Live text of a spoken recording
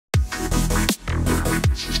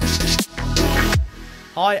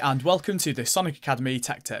Hi and welcome to the Sonic Academy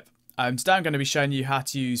Tech Tip. Today I'm going to be showing you how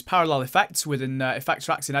to use parallel effects within effect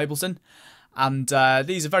tracks in Ableton, and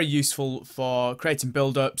these are very useful for creating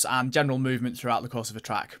build-ups and general movement throughout the course of a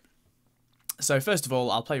track. So first of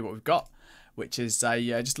all, I'll play you what we've got, which is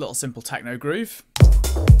just a little simple techno groove,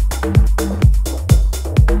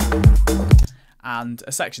 and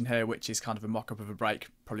a section here which is kind of a mock-up of a break,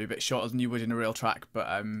 probably a bit shorter than you would in a real track,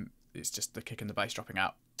 but it's just the kick and the bass dropping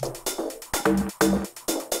out.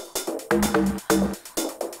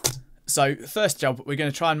 So first job, we're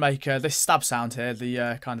going to try and make this stab sound here,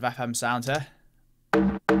 the kind of FM sound here,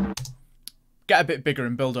 get a bit bigger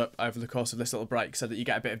and build up over the course of this little break, so that you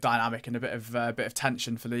get a bit of dynamic and a bit of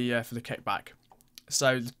tension for the kickback.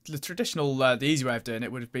 So the traditional, the easy way of doing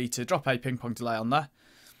it would be to drop a ping pong delay on there,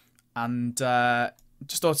 and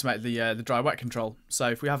just automate the dry wet control. So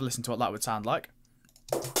if we have a listen to what that would sound like.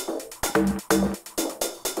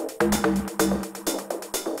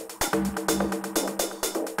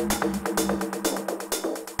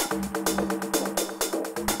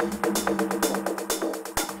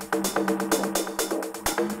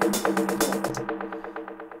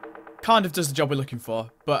 Kind of does the job we're looking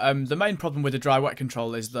for, but the main problem with the dry wet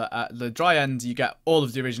control is that at the dry end you get all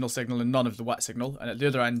of the original signal and none of the wet signal, and at the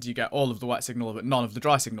other end you get all of the wet signal but none of the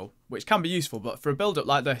dry signal, which can be useful. But for a build up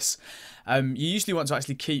like this, you usually want to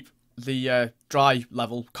actually keep the dry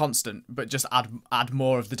level constant, but just add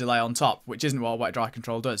more of the delay on top, which isn't what wet dry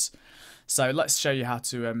control does. So let's show you how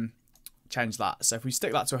to change that. So if we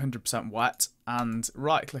stick that to 100% wet and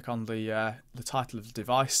right click on the title of the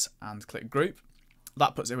device and click group,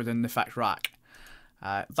 that puts it within the effect rack.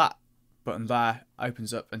 That button there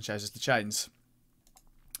opens up and shows us the chains.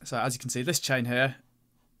 So as you can see, this chain here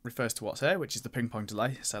refers to what's here, which is the ping pong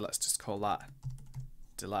delay. So let's just call that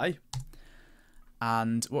delay.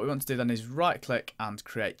 And what we want to do then is right click and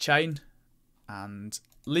create chain and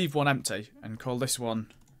leave one empty and call this one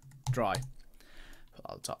dry. Put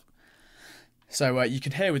that on top. So you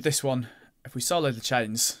can hear with this one, if we solo the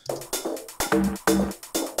chains,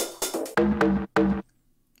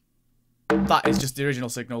 that is just the original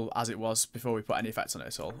signal as it was before we put any effects on it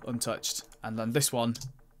at all, untouched. And then this one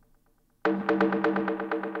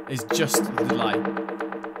is just the delay.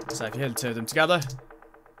 So if you hear the two of them together.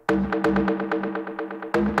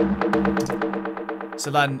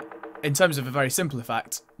 So then, in terms of a very simple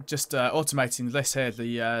effect, just automating this here,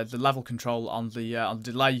 the level control on the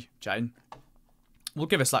delay chain, will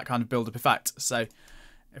give us that kind of build-up effect. So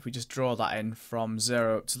if we just draw that in from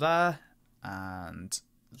 0 up to there, and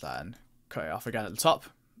then cut it off again at the top,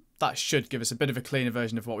 that should give us a bit of a cleaner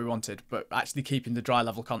version of what we wanted, but actually keeping the dry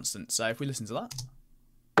level constant. So if we listen to that.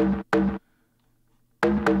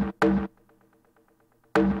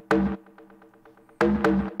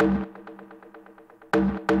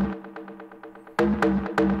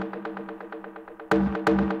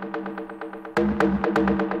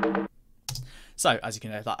 So as you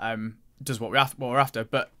can hear, that does what we're after,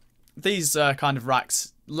 but these kind of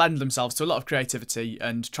racks lend themselves to a lot of creativity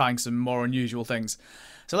and trying some more unusual things.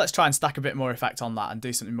 So let's try and stack a bit more effect on that and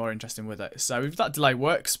do something more interesting with it. So that delay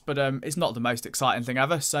works, but it's not the most exciting thing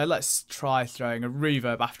ever. So let's try throwing a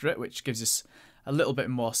reverb after it, which gives us a little bit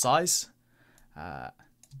more size. Let's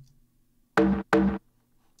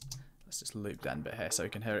just loop the end bit here so we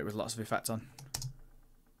can hear it with lots of effect on.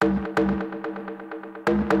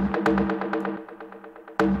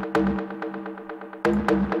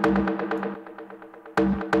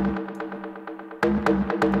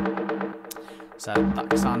 So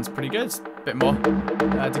that sounds pretty good. A bit more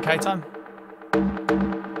decay time.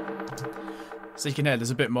 So you can hear there's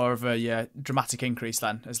a bit more of a dramatic increase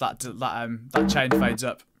then as that chain fades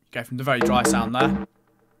up. You go from the very dry sound there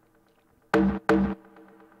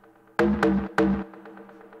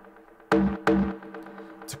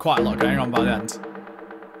to quite a lot going on by the end.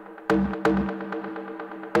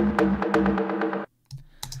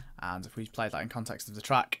 And if we play that in context of the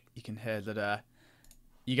track, you can hear that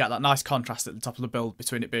you get that nice contrast at the top of the build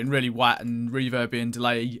between it being really wet and reverby and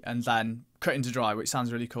delay, and then cutting to dry, which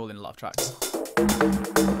sounds really cool in a lot of tracks.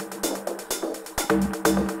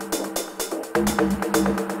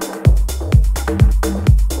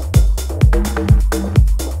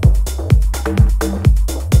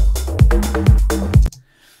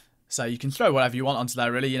 So you can throw whatever you want onto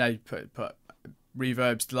there, really. You know, put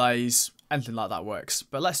reverbs, delays, anything like that works.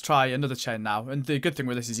 But let's try another chain now. And the good thing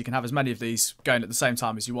with this is you can have as many of these going at the same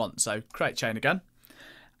time as you want. So create chain again.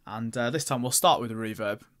 And this time we'll start with a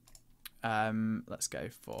reverb. Let's go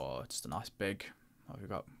for just a nice big, what have we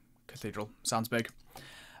got? Cathedral. Sounds big.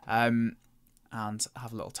 And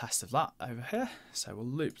have a little test of that over here. So we'll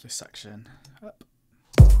loop this section up.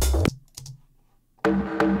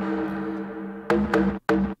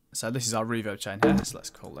 So this is our reverb chain here, so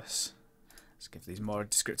let's call this, let's give these more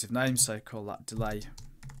descriptive names, so call that delay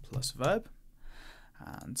plus verb.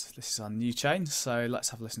 And this is our new chain, so let's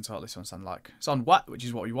have a listen to what this one sounds like. It's on wet, which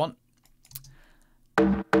is what we want.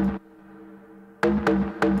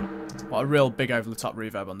 What a real big over the top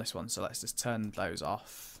reverb on this one, so let's just turn those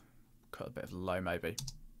off. Cut a bit of the low maybe.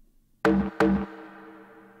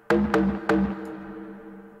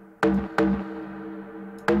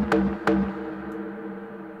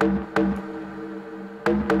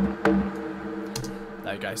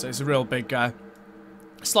 There you go, so it's a real big,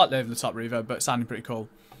 slightly over the top reverb, but sounding pretty cool.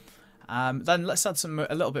 Then let's add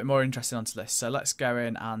a little bit more interesting onto this. So let's go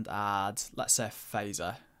in and add, let's say, a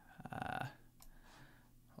phaser.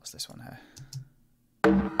 What's this one here?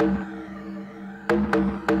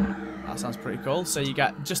 That sounds pretty cool. So you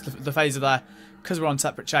get just the phaser there. Because we're on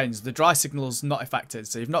separate chains, the dry signal's not affected.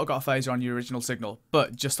 So you've not got a phaser on your original signal,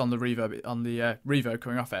 but just on the reverb, reverb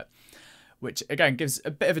coming off it, which again gives a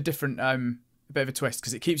bit of a different, bit of a twist,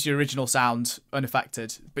 because it keeps your original sound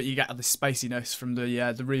unaffected, but you get this spaciness from the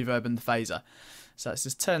reverb and the phaser. So let's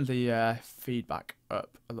just turn the feedback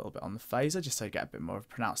up a little bit on the phaser, just so you get a bit more of a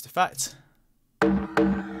pronounced effect.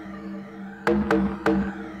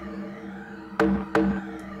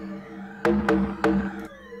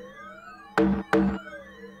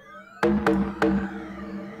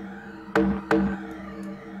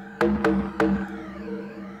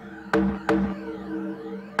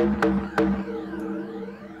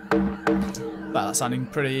 Well, that's sounding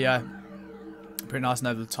pretty nice and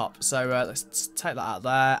over the top. So let's take that out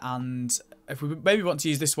there, and if we maybe want to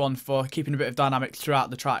use this one for keeping a bit of dynamic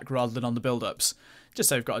throughout the track rather than on the build-ups, just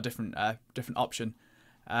so we've got a different option.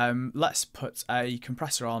 Let's put a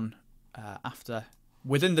compressor on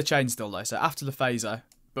within the chain still though, so after the phaser,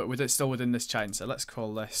 but still within this chain. So let's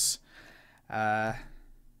call this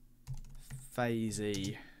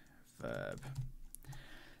phasey verb.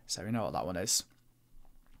 So we know what that one is.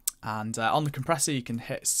 And on the compressor you can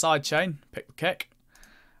hit sidechain, pick the kick,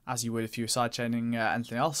 as you would if you were sidechaining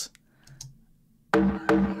anything else.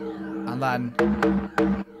 And then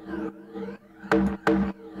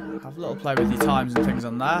have a little play with your times and things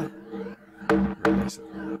on there. Release.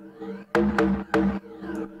 A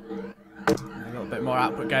little bit more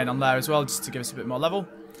output gain on there as well, just to give us a bit more level.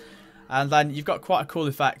 And then you've got quite a cool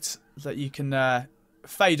effect that you can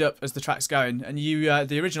fade up as the track's going, and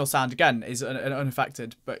the original sound again is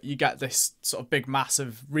unaffected, but you get this sort of big mass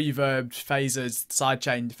of reverbed phasers,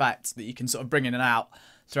 sidechained effect that you can sort of bring in and out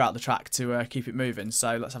throughout the track to keep it moving.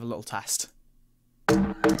 So let's have a little test.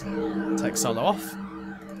 Take solo off.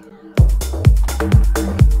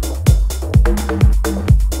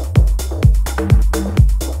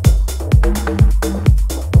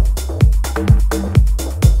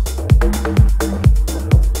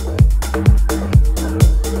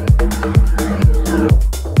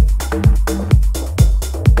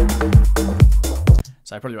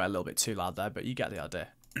 So I probably went a little bit too loud there, but you get the idea.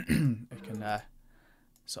 You can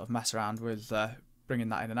sort of mess around with bringing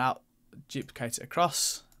that in and out, duplicate it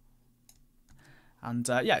across, and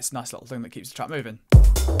yeah, it's a nice little thing that keeps the track moving.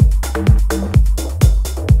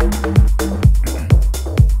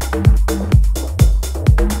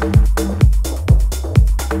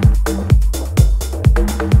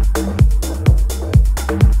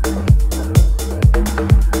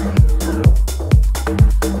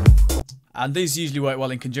 And these usually work well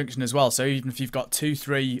in conjunction as well. So even if you've got 2,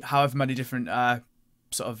 3, however many different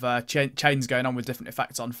chains going on with different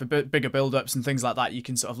effects on for bigger build-ups and things like that, you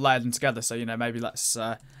can sort of layer them together. So, you know, maybe let's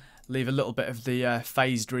leave a little bit of the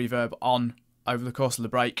phased reverb on over the course of the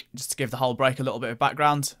break, just to give the whole break a little bit of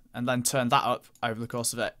background, and then turn that up over the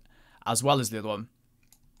course of it, as well as the other one.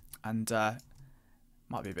 And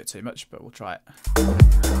might be a bit too much, but we'll try it.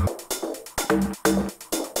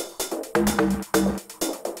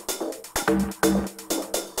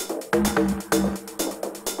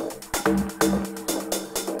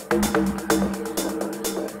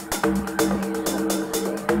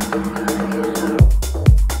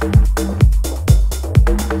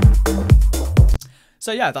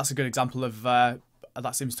 So yeah, that's a good example of that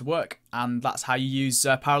seems to work, and that's how you use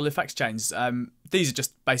parallel effects chains. These are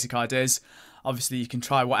just basic ideas. Obviously, you can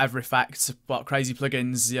try whatever effects, what crazy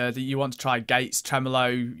plugins that you want to try, gates, tremolo,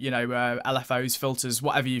 you know, LFOs, filters,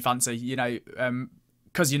 whatever you fancy. You know,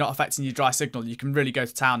 because you're not affecting your dry signal, you can really go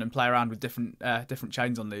to town and play around with different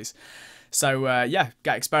chains on these. So yeah,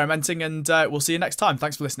 get experimenting, and we'll see you next time.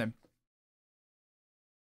 Thanks for listening.